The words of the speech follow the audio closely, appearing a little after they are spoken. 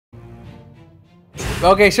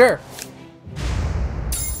Okay, sure.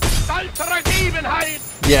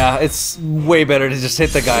 Yeah, it's way better to just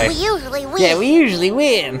hit the guy. We usually win. Yeah, we usually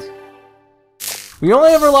win. We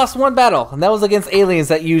only ever lost one battle, and that was against aliens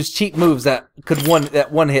that used cheap moves that could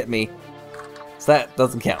one hit me. So that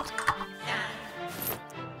doesn't count.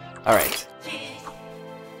 All right.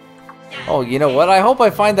 Oh, you know what? I hope I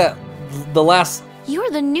find that the last.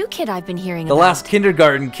 You're the new kid I've been hearing about. The last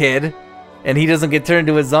kindergarten kid, and he doesn't get turned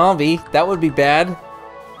into a zombie. That would be bad.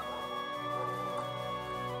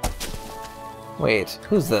 Wait,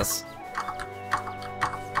 who's this?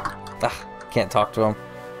 Ah, can't talk to him.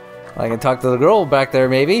 I can talk to the girl back there,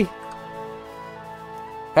 maybe.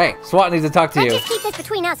 Hey, SWAT needs to talk to you. Let's just keep this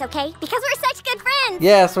between us, okay? Because we're such good friends.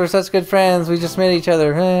 Yes, we're such good friends. We just met each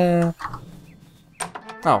other.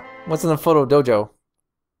 Oh, what's in the photo dojo?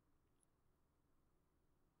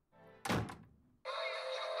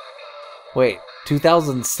 Wait,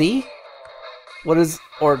 2000C? What is,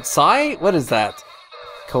 or Psi? What is that?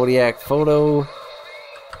 Kodiak photo.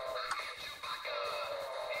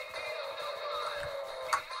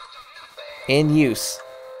 In use.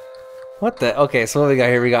 What the? Okay, so what we got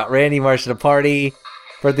here? We got Randy Marsh at a party.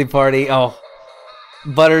 Birthday party. Oh.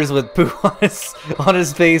 Butters with poo on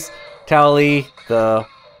his face. Towley. The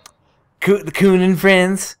Coon and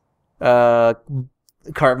friends.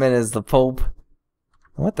 Cartman is the Pope.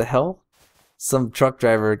 What the hell? Some truck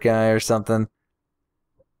driver guy or something.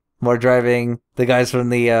 More driving. The guys from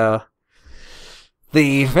the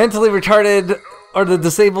mentally retarded or the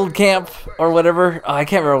disabled camp or whatever. Oh, I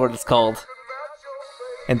can't remember what it's called.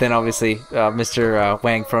 And then obviously Mr.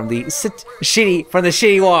 Wang from the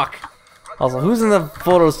shitty walk. Also, who's in the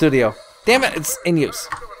photo studio? Damn it, it's in use.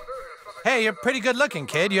 Hey, you're pretty good looking,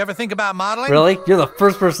 kid. You ever think about modeling? Really? You're the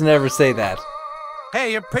first person to ever say that.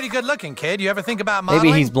 Hey, you're pretty good looking, kid. You ever think about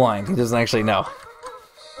modeling? Maybe he's blind. He doesn't actually know.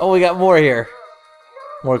 Oh, we got more here.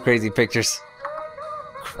 More crazy pictures.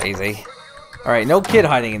 Crazy. Alright, no kid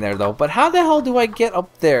hiding in there, though. But how the hell do I get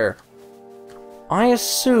up there? I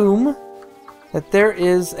assume that there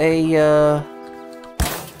is a,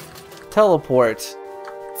 teleport.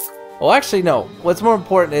 Well, actually, no. What's more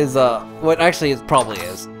important is, what actually it probably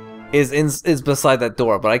is beside that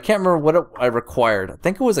door. But I can't remember what I required. I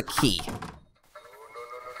think it was a key.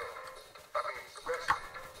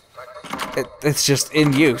 It's just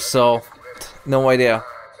in use, so no idea.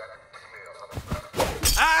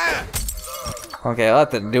 Ah! Okay, well,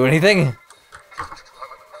 that didn't do anything.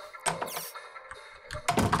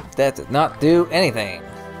 That did not do anything.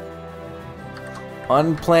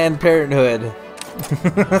 Unplanned parenthood.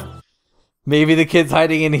 Maybe the kid's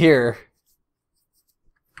hiding in here.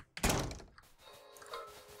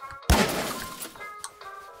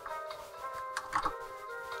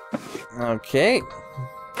 Okay.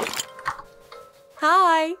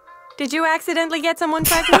 Hi. Did you accidentally get someone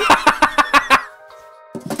pregnant?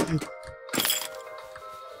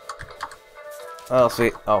 Oh,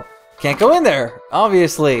 sweet. Oh, can't go in there,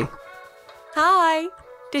 obviously. Hi.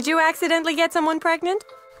 Did you accidentally get someone pregnant?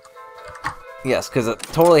 Yes, because it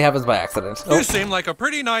totally happens by accident. You seem like a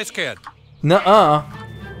pretty nice kid. Nuh-uh.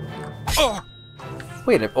 Oh.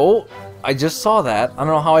 Wait, oh, I just saw that. I don't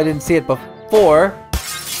know how I didn't see it before.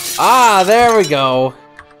 Ah, there we go.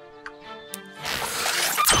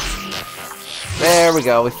 There we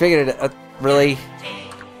go. We figured it. Really?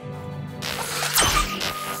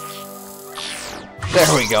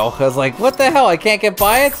 There we go. I was like, what the hell? I can't get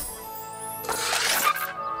by it?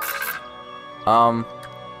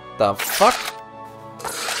 The fuck?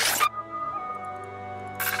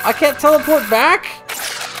 I can't teleport back?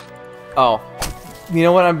 Oh. You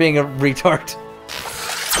know what? I'm being a retard.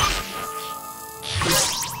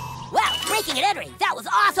 Wow, breaking and entering! That was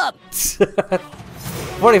awesome!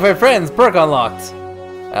 45 friends, perk unlocked.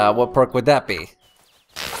 What perk would that be?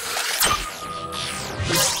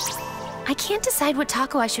 I can't decide what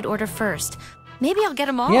taco I should order first. Maybe I'll get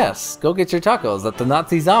them all. Yes, go get your tacos at the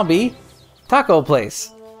Nazi zombie taco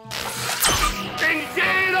place.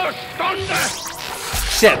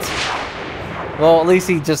 Shit. Well, at least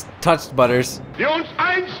he just touched Butters.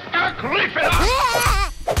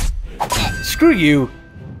 Screw you.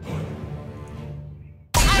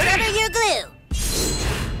 I order your glue.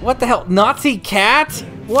 What the hell? Nazi cat?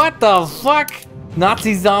 What the fuck?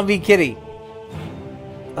 Nazi zombie kitty.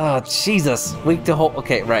 Oh, Jesus. Weak to hold.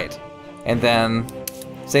 Okay, right. And then,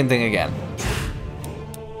 same thing again.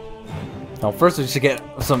 Well, first we should get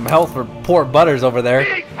some health for poor Butters over there.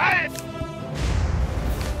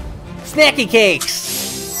 Snacky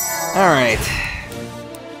cakes! Alright.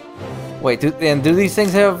 Wait, do these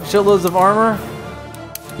things have shitloads of armor?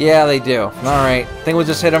 Yeah, they do. Alright. I think we'll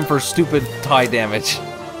just hit them for stupid tie damage.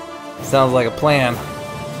 Sounds like a plan.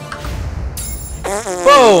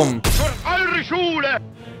 Boom!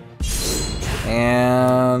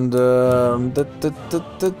 And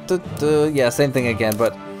yeah, same thing again,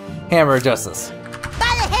 but hammer of justice.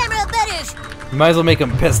 By the hammer of Butters! You might as well make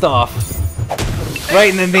him pissed off. Right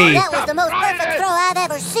in the knee. That was the most perfect throw I've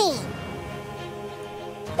ever seen.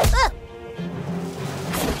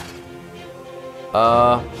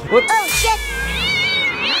 What? Oh shit!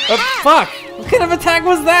 Fuck! What kind of attack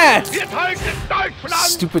was that?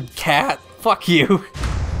 Stupid cat. Fuck you.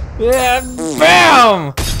 Yeah,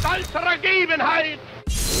 bam!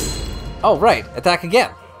 Oh, right. Attack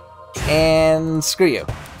again. And screw you.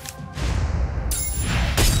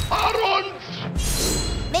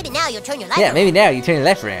 Maybe now you'll turn your light Yeah, on. maybe now you turn your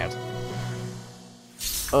life around.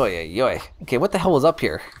 Oh, yeah, yoy. Okay, what the hell was up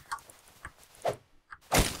here?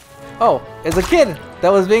 Oh, it's a kid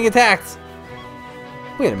that was being attacked.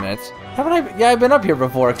 Wait a minute. Haven't I? Yeah, I've been up here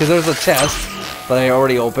before because there's a chest that I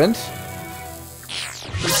already opened.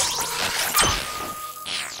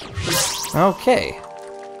 Okay.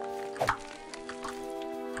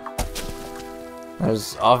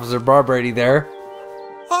 There's Officer Barbrady there.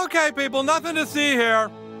 Okay, people, nothing to see here.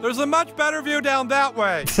 There's a much better view down that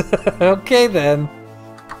way. Okay then.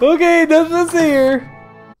 Okay, nothing to see here.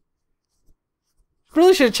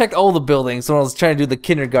 Really should have checked all the buildings when I was trying to do the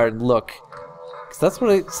kindergarten look. Because that's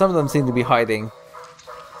what some of them seem to be hiding.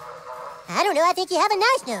 I don't know, I think you have a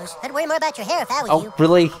nice nose. I'd worry more about your hair if I was you. Oh,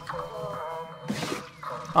 really?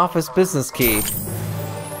 Office business key.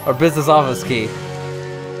 Or business office key.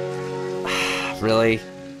 Really?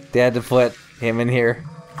 They had to put him in here.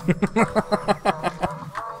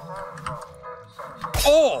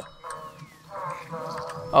 Oh!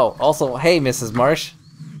 Oh, also, hey, Mrs. Marsh.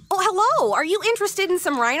 Oh, hello. Are you interested in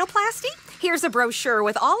some rhinoplasty? Here's a brochure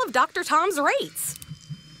with all of Dr. Tom's rates.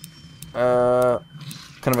 What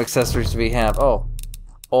kind of accessories do we have? Oh.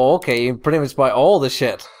 Oh, okay, you pretty much buy all the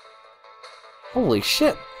shit. Holy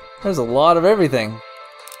shit. There's a lot of everything.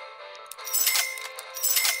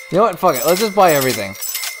 You know what? Fuck it. Let's just buy everything.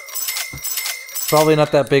 Probably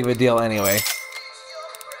not that big of a deal anyway.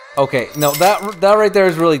 Okay, no, that right there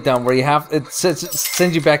is really dumb, where you have, it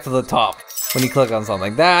sends you back to the top when you click on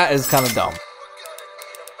something. That is kind of dumb.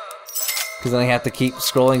 Because then you have to keep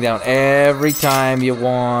scrolling down every time you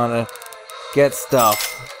want to get stuff.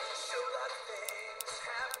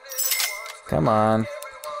 Come on.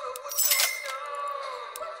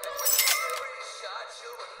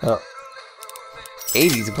 Oh.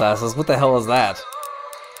 80s glasses, what the hell is that?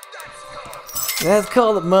 Let's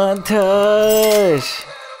call it montage.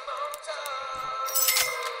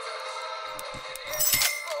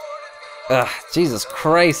 Ugh, Jesus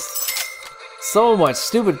Christ. So much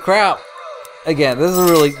stupid crap. Again, this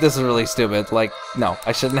is really stupid. Like, no,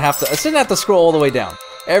 I shouldn't have to scroll all the way down.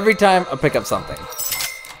 Every time I pick up something.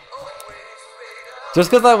 Just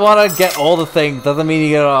because I want to get all the things doesn't mean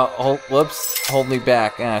you gotta hold me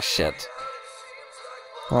back. Ah, shit.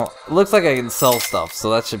 Well, it looks like I can sell stuff, so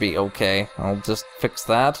that should be okay. I'll just fix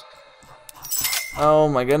that. Oh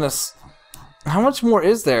my goodness. How much more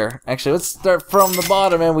is there? Actually, let's start from the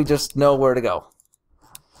bottom and we just know where to go.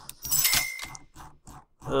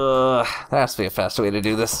 There has to be a faster way to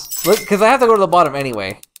do this. Look, because I have to go to the bottom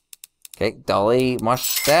anyway. Okay, Dolly,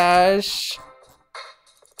 mustache.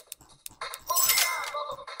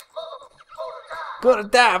 Gonna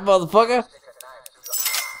die, motherfucker!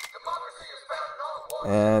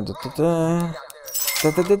 And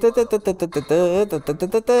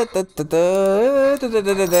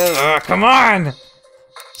come on!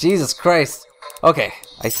 Jesus Christ. Okay,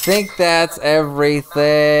 I think that's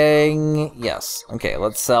everything. Yes. Okay,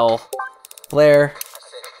 let's sell flare.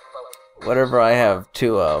 Whatever I have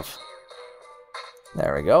 2 of.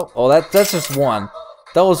 There we go. Oh, that's just 1.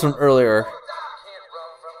 That was from earlier.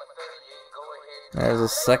 There's a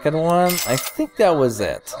second one. I think that was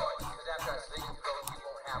it.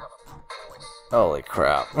 Holy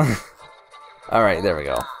crap. Alright, there we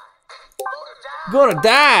go. Gonna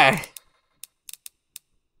die!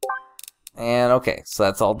 And okay, so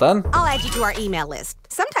that's all done. I'll add you to our email list.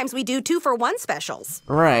 Sometimes we do 2-for-1 specials.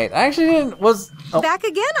 Right, I actually didn't, Back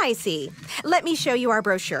again, I see. Let me show you our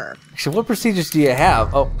brochure. Actually, what procedures do you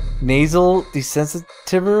have? Oh, nasal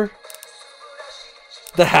desensitiver?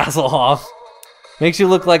 The Hasselhoff. Makes you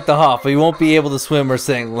look like the Hoff, but you won't be able to swim or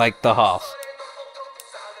sing like the Hoff.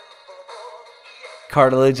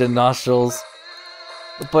 Cartilage and nostrils.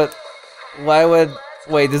 But why would...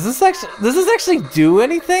 Wait, does this actually do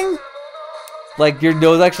anything? Like, your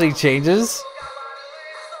nose actually changes?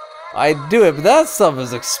 I'd do it, but that stuff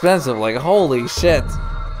is expensive. Like, holy shit.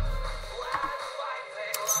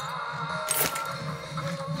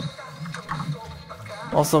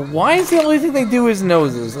 Also, why is the only thing they do is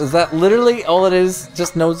noses? Is that literally all it is?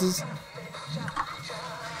 Just noses?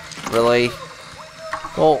 Really?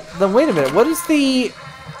 Well, then wait a minute. What is the...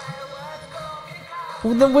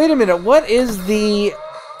 Well, then wait a minute. What is the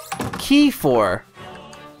key for?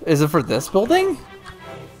 Is it for this building?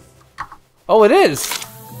 Oh, it is!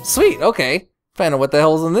 Sweet, okay. Find out what the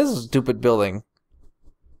hell's in this stupid building.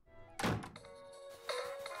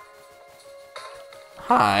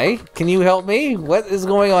 Hi, can you help me? What is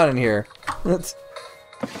going on in here?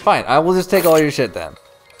 Fine, I will just take all your shit then.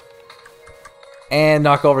 And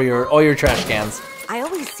knock over all your trash cans. I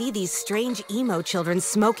always see these strange emo children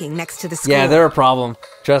smoking next to the school. Yeah, they're a problem.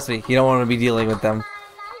 Trust me, you don't want to be dealing with them.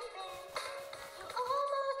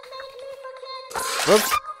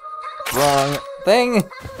 Whoops. Wrong thing.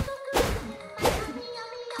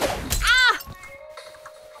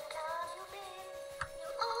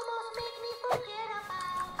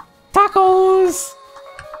 Tacos!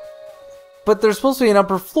 But there's supposed to be an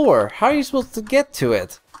upper floor. How are you supposed to get to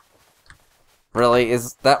it? Really?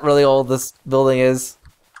 Is that really all this building is?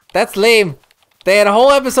 That's lame. They had a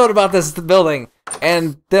whole episode about this building.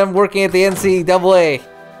 And them working at the NCAA.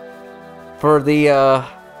 For the,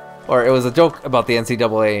 or it was a joke about the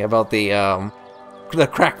NCAA. About the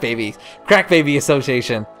Crack Baby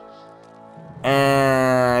Association.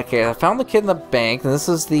 Okay, I found the kid in the bank. And this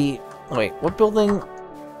is the... Wait, what building...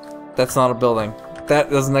 That's not a building. That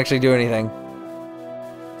doesn't actually do anything.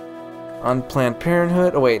 Unplanned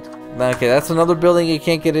Parenthood. Oh wait. Okay, that's another building you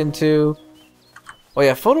can't get into. Oh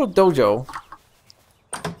yeah, Photo Dojo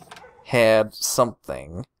had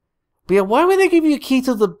something. But yeah, why would they give you a key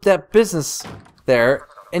to that business there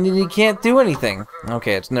and you can't do anything?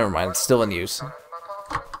 Okay, it's never mind. It's still in use.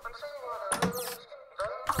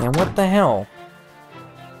 And what the hell?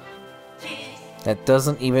 That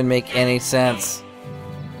doesn't even make any sense.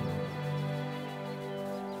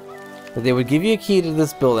 But they would give you a key to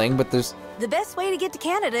this building, but there's... The best way to get to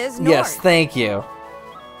Canada is north. Yes, thank you.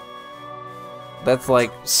 That's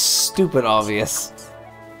like stupid obvious.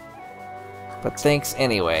 But thanks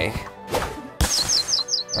anyway.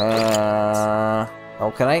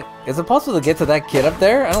 Oh, can I... Is it possible to get to that kid up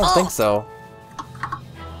there? I don't think so.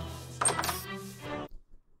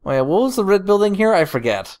 Oh yeah, what was the red building here? I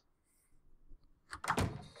forget.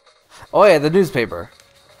 Oh yeah, the newspaper.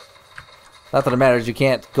 Not that it matters, you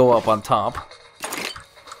can't go up on top.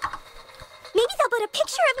 Maybe they'll put a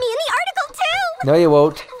picture of me in the article, too! No, you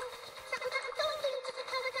won't.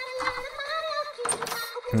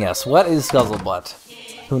 Yes, what is Guzzlebutt?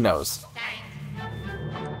 Who knows?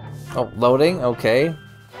 Oh, loading? Okay.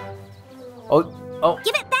 Oh.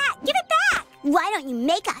 Give it back! Give it back! Why don't you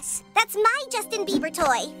make us? That's my Justin Bieber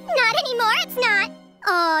toy. Not anymore, it's not.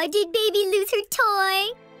 Aw, did baby lose her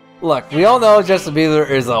toy? Look, we all know Justin Bieber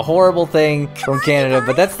is a horrible thing from Canada,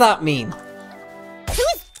 but that's not mean.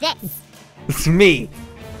 Who's this? It's me.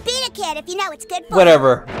 Beat a kid if you know it's good for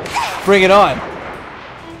Whatever. Bring it on.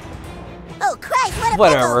 Oh, Christ, what a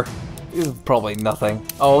Whatever. It's probably nothing.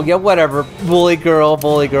 Oh, yeah, whatever. Bully girl.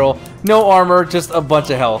 No armor, just a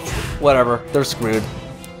bunch of health. Whatever. They're screwed.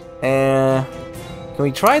 Can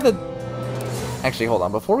we try the... Actually, hold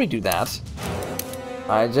on. Before we do that,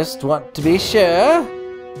 I just want to be sure...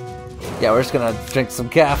 Yeah, we're just gonna drink some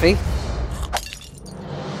coffee.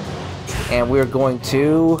 And we're going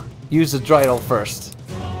to use the dreidel first.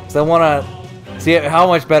 So I wanna see how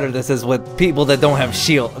much better this is with people that don't have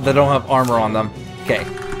shield, that don't have armor on them. Okay.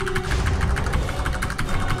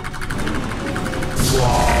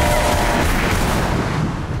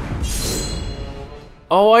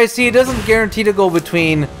 Oh, I see. It doesn't guarantee to go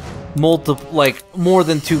between more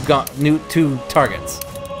than two targets.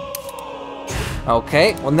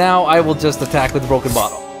 Okay, well now I will just attack with the broken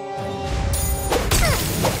bottle.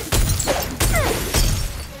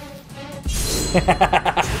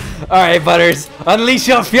 Alright, Butters, unleash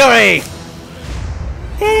your fury!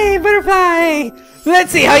 Hey, Butterfly!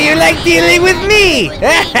 Let's see how you like dealing with me!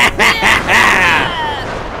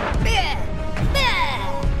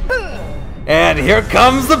 And here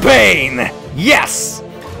comes the pain! Yes!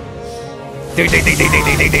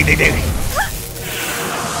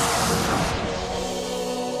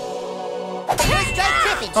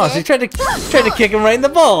 Oh, she tried to kick him right in the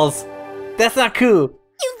balls. That's not cool.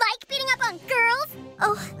 You like beating up on girls?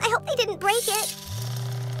 Oh, I hope they didn't break it.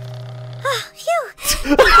 Oh, phew.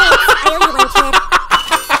 Thanks. I owe you one, kid.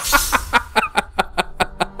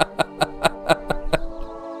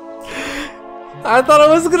 I thought I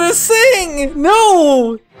was gonna sing.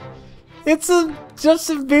 No, it's a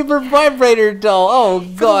Justin Bieber vibrator doll. Oh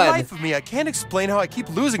God. For the life of me, I can't explain how I keep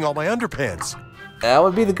losing all my underpants. That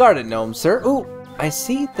would be the garden gnome, sir. Ooh. I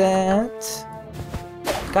see that.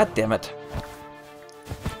 God damn it.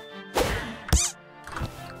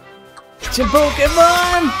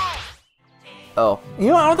 Pokemon! Oh, you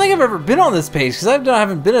know, I don't think I've ever been on this page because I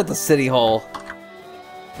haven't been at the city hall.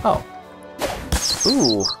 Oh.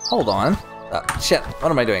 Ooh, hold on. Shit,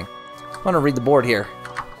 what am I doing? I want to read the board here.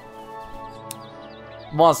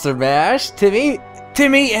 Monster Mash, Timmy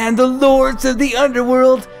and the Lords of the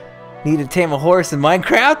Underworld. Need to tame a horse in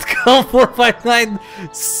Minecraft? Call 459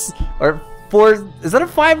 or 4. Is that a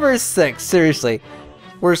 5 or a 6? Seriously,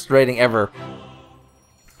 worst rating ever.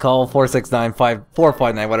 Call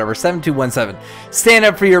 469-5459, whatever, 7217. Stand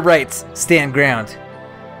up for your rights. Stand ground.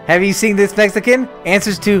 Have you seen this Mexican?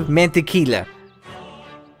 Answers to Mantequilla.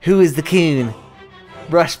 Who is the coon?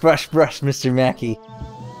 Brush, brush, brush, Mr. Mackey.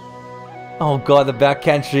 Oh god, the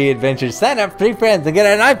backcountry adventures. Sign up 3 friends and get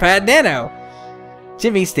an iPad Nano.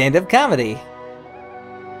 Jimmy stand-up comedy.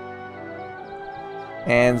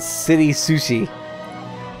 And City Sushi.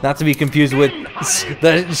 Not to be confused with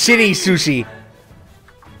the shitty sushi.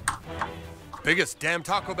 Biggest damn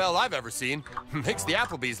Taco Bell I've ever seen. Makes the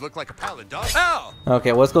Applebee's look like a pile of dog. Ow!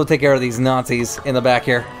 Okay, well, let's go take care of these Nazis in the back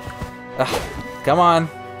here. Ugh, come on.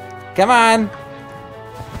 Come on!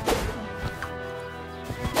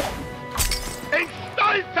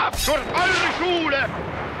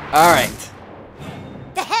 Alright.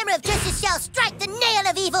 The hammer of justice shall strike the nail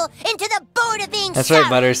of evil into the board of being That's right,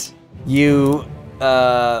 Butters. You,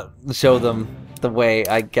 show them the way,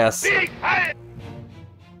 I guess.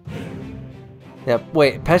 Yep,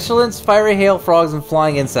 wait. Pestilence, fiery hail, frogs, and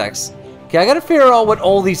flying insects. Okay, I gotta figure out what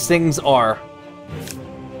all these things are.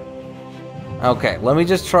 Okay, let me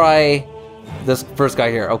just try this first guy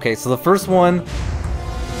here. Okay, so the first one...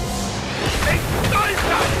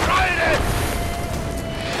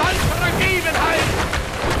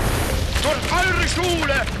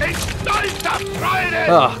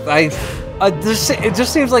 it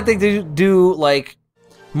just seems like they do like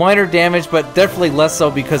minor damage, but definitely less so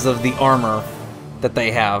because of the armor that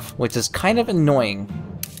they have, which is kind of annoying.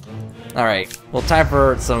 Alright, well, time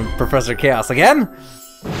for some Professor Chaos again.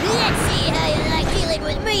 Let's see how you like dealing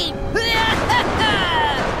with me.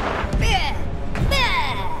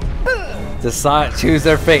 Decide, choose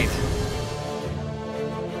their fate.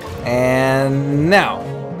 And now.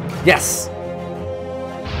 Yes!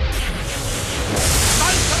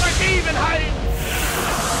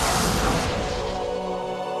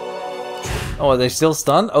 Oh, are they still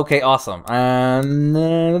stunned? Okay, awesome. And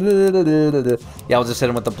yeah, I'll just hit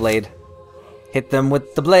them with the blade. Hit them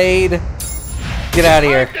with the blade. Get out of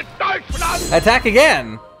here. Attack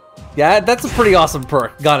again. Yeah, that's a pretty awesome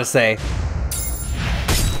perk, gotta say.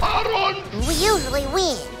 We usually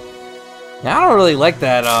win. Yeah, I don't really like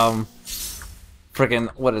that, freaking,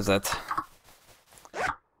 what is it?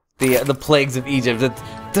 The plagues of Egypt. It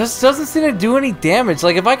doesn't seem to do any damage.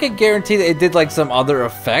 Like, if I could guarantee that it did, like, some other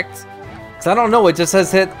effect. Because I don't know, it just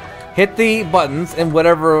says hit the buttons in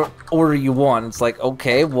whatever order you want. It's like,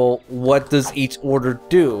 okay, well, what does each order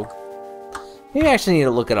do? Maybe I actually need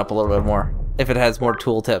to look it up a little bit more, if it has more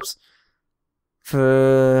tool tips.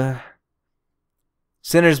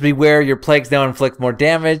 Sinners beware, your plagues now inflict more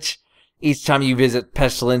damage. Each time you visit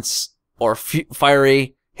pestilence or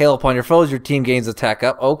fiery hail upon your foes, your team gains attack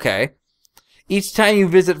up. Okay. Each time you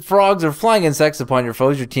visit frogs or flying insects upon your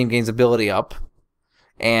foes, your team gains ability up.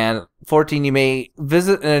 And 14, you may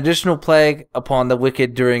visit an additional plague upon the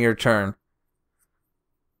wicked during your turn.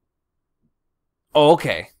 Oh,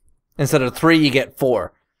 okay. Instead of 3, you get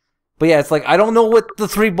 4. But yeah, it's like, I don't know what the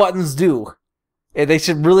 3 buttons do. They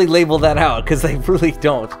should really label that out, because they really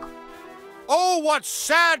don't. Oh, what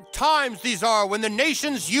sad times these are when the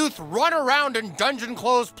nation's youth run around in dungeon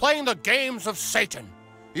clothes playing the games of Satan.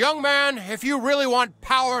 Young man, if you really want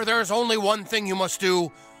power, there's only one thing you must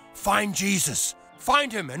do. Find Jesus.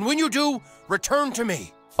 Find him, and when you do, return to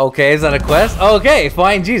me. Okay, is that a quest? Okay,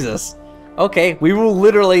 find Jesus. Okay, we will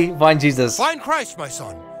literally find Jesus. Find Christ, my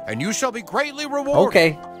son, and you shall be greatly rewarded.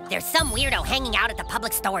 Okay. There's some weirdo hanging out at the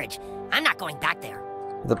public storage. I'm not going back there.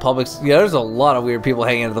 The public... Yeah, there's a lot of weird people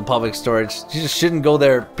hanging at the public storage. You just shouldn't go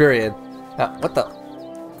there, period. What the...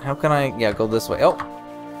 How can I... Yeah, go this way. Oh.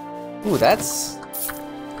 Ooh, that's...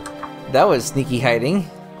 That was sneaky hiding.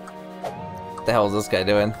 What the hell is this guy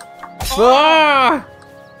doing? Ah!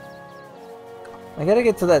 I gotta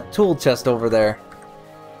get to that tool chest over there.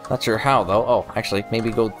 Not sure how, though. Oh, actually,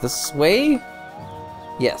 maybe go this way?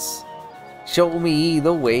 Yes. Show me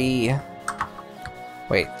the way.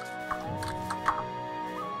 Wait.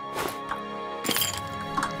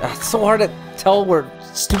 It's so hard to tell where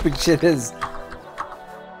stupid shit is.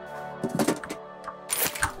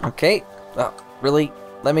 Okay. Really?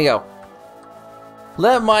 Let me go.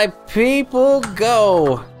 Let my people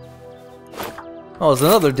go! Oh, it's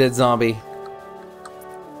another dead zombie.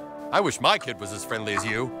 I wish my kid was as friendly as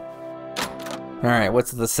you. Alright,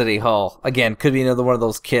 what's at the city hall? Again, could be another one of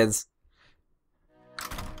those kids.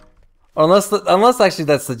 Or unless actually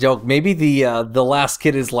that's the joke. Maybe the last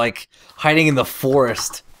kid is like hiding in the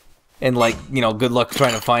forest. And like, you know, good luck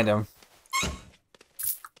trying to find him.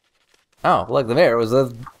 Oh, look, the mayor was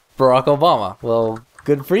Barack Obama. Well,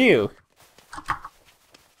 good for you.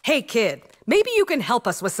 Hey, kid. Maybe you can help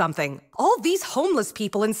us with something. All these homeless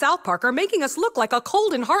people in South Park are making us look like a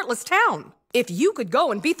cold and heartless town. If you could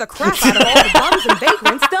go and beat the crap out of all the bums and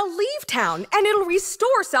vagrants, they'll leave town, and it'll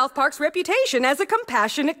restore South Park's reputation as a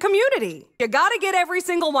compassionate community. You gotta get every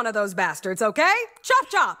single one of those bastards, okay? Chop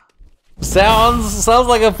chop! Sounds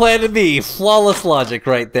like a plan to me. Flawless logic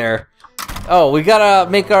right there. Oh, we gotta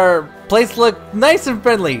make our place look nice and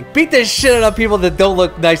friendly. Beat the shit out of people that don't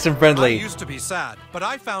look nice and friendly. I used to be sad, but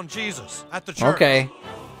I found Jesus at the church. Okay.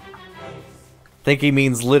 Think he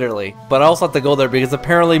means literally. But I also have to go there because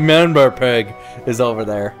apparently ManBearPig is over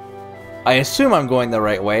there. I assume I'm going the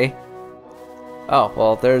right way. Oh,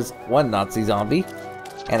 well, there's one Nazi zombie.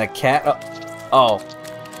 And a cat. Oh.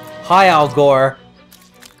 Hi, Al Gore.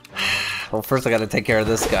 Well, first I gotta take care of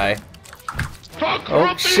this guy.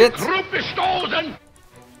 Oh, shit.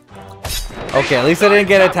 Okay, at least I didn't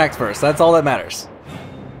get attacked first. That's all that matters.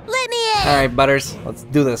 Let me in! Alright, Butters. Let's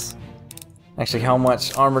do this. Actually, how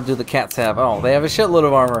much armor do the cats have? Oh, they have a shitload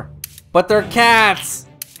of armor. But they're cats!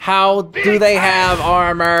 How do they have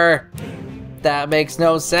armor? That makes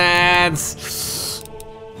no sense.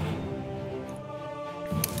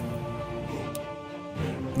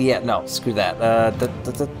 Yeah, no, screw that.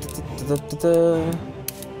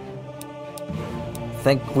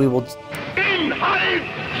 Think we'll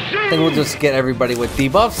just get everybody with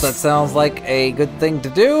debuffs. That sounds like a good thing to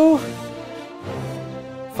do.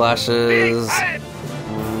 Flashes.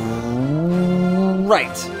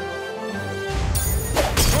 Right.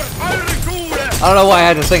 I don't know why I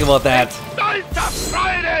had to think about that.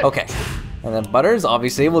 Okay. And then Butters,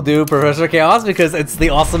 obviously, will do Professor Chaos because it's the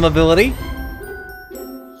awesome ability.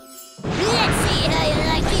 Let's see how you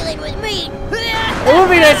like dealing with me. It would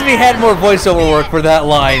be nice if he had more voiceover work for that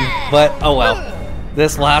line, but oh well.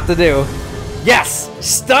 This will have to do. Yes!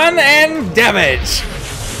 Stun and damage!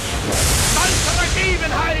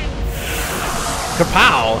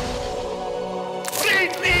 Kapow!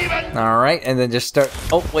 Alright, and then just start.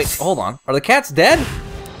 Oh, wait, hold on. Are the cats dead?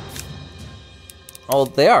 Oh,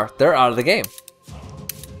 they are. They're out of the game.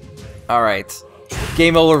 Alright.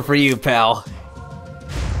 Game over for you, pal.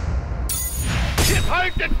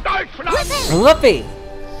 Whoopee!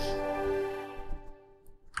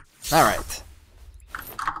 Alright.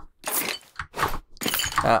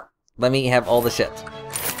 Let me have all the shit.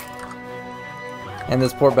 And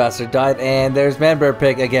this poor bastard died, and there's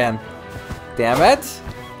ManBearPig again. Damn it!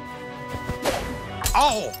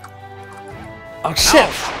 Oh! Oh shit!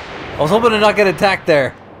 I was hoping to not get attacked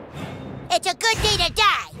there. It's a good day to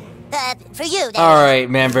die. For you, that Alright,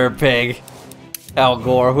 ManBearPig. Al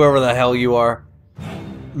Gore, whoever the hell you are.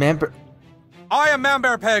 I am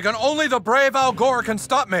ManBearPig, and only the brave Al Gore can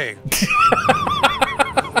stop me.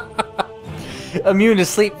 Immune to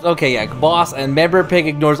sleep. Okay, yeah, boss, and ManBearPig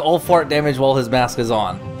ignores all fart damage while his mask is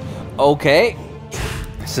on. Okay.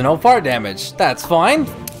 So no fart damage. That's fine.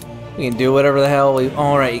 We can do whatever the hell we...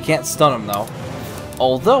 Alright, you can't stun him, though.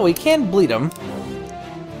 Although, we can bleed him.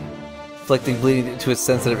 Inflicting bleeding to a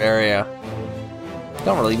sensitive area.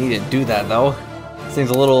 Don't really need to do that, though.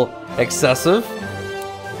 Seems a little excessive.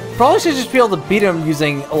 Probably should just be able to beat him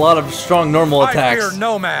using a lot of strong normal attacks. I fear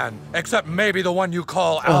no man, except maybe the one you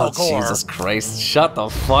call Al Gore. Jesus Christ. Shut the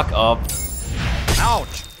fuck up.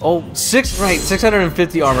 Ouch. Oh,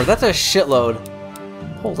 650 armor. That's a shitload.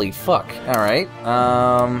 Holy fuck. Alright.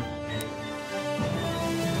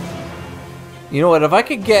 You know what? If I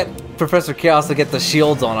could get Professor Chaos to get the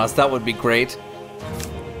shields on us, that would be great.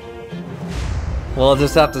 We'll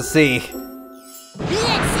just have to see. Let's see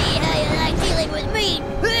how you like dealing with me.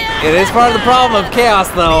 It is part of the problem of Chaos,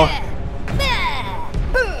 though.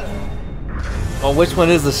 Oh, which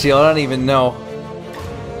one is the shield? I don't even know.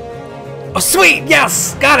 Oh, sweet!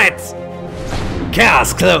 Yes! Got it!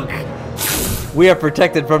 Chaos Cloak! We are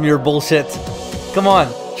protected from your bullshit. Come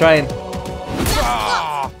on, try and...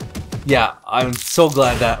 Yeah, I'm so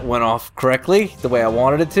glad that went off correctly, the way I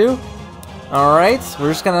wanted it to. Alright,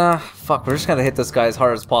 we're just gonna... Fuck, we're just gonna hit this guy as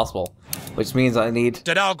hard as possible. Which means I need...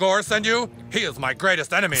 Did Al Gore send you? He is my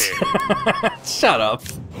greatest enemy. Shut up.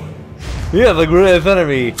 You have a great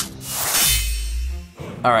enemy.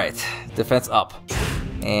 Alright, defense up.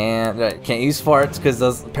 And can't use farts because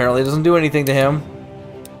apparently it doesn't do anything to him.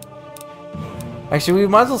 Actually, we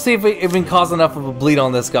might as well see if we can cause enough of a bleed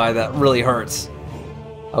on this guy that really hurts.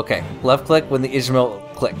 Okay, left click when the Ishmael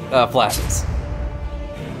click flashes.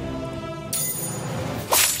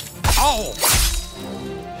 Ow!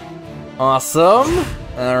 Awesome.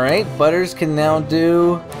 All right, Butters can now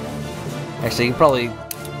do. Actually, he probably.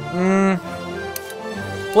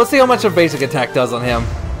 Let's see how much a basic attack does on him.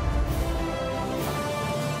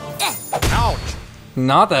 Ouch!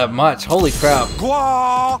 Not that much. Holy crap.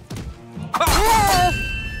 Gwa!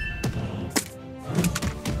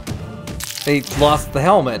 He lost the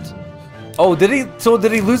helmet. Oh, did he? So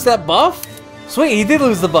did he lose that buff? Sweet, he did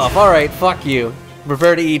lose the buff. All right, fuck you.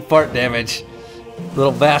 Prepare to eat fart damage,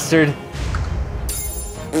 little bastard.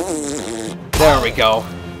 There we go.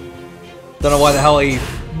 Don't know why the hell he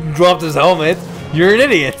dropped his helmet. You're an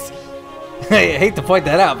idiot. I hate to point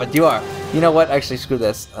that out, but you are. You know what? Actually, screw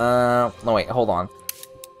this. No, wait, hold on.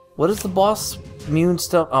 What is the boss immune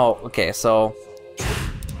stuff? Oh, okay, so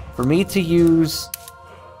for me to use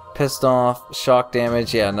pissed off, shock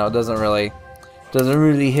damage, yeah, no, it doesn't really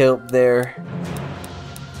help there.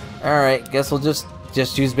 Alright, guess we'll just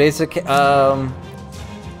use basic,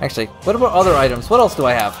 actually, what about other items? What else do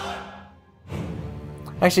I have?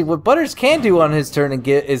 Actually, what Butters can do on his turn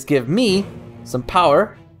is give me some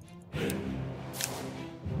power.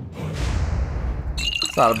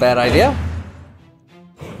 It's not a bad idea.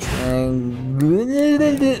 And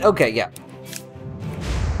okay, yeah.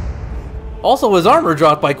 Also, his armor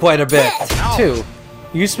dropped by quite a bit, too.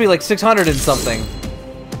 It used to be like 600 and something.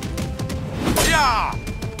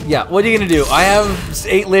 Yeah, what are you gonna do? I have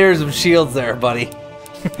 8 layers of shields there, buddy.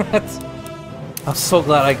 I'm so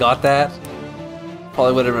glad I got that.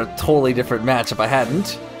 Probably would have been a totally different match if I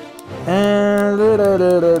hadn't.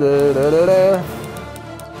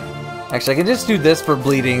 Actually, I can just do this for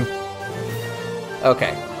bleeding.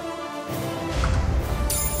 Okay.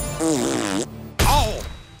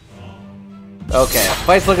 Okay,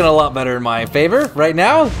 fight's looking a lot better in my favor right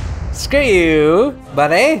now. Screw you,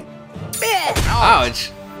 buddy. Ouch.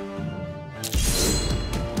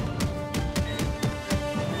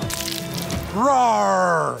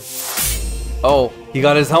 Roar! Oh, he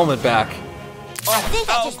got his helmet back. I think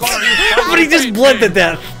I just But he just bled to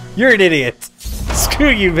death. You're an idiot. Screw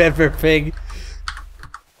you, ManBearPig.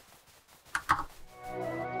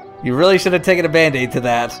 You really should have taken a band-aid to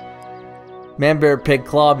that. ManBearPig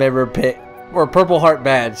Claw, ManBearPig, or Purple Heart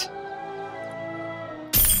Badge.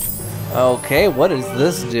 Okay, what does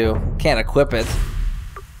this do? Can't equip it.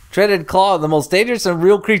 Dreaded Claw, the most dangerous and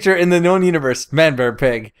real creature in the known universe.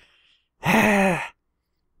 ManBearPig.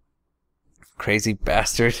 Crazy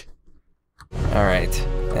bastard. Alright,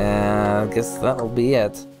 I guess that'll be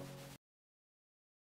it.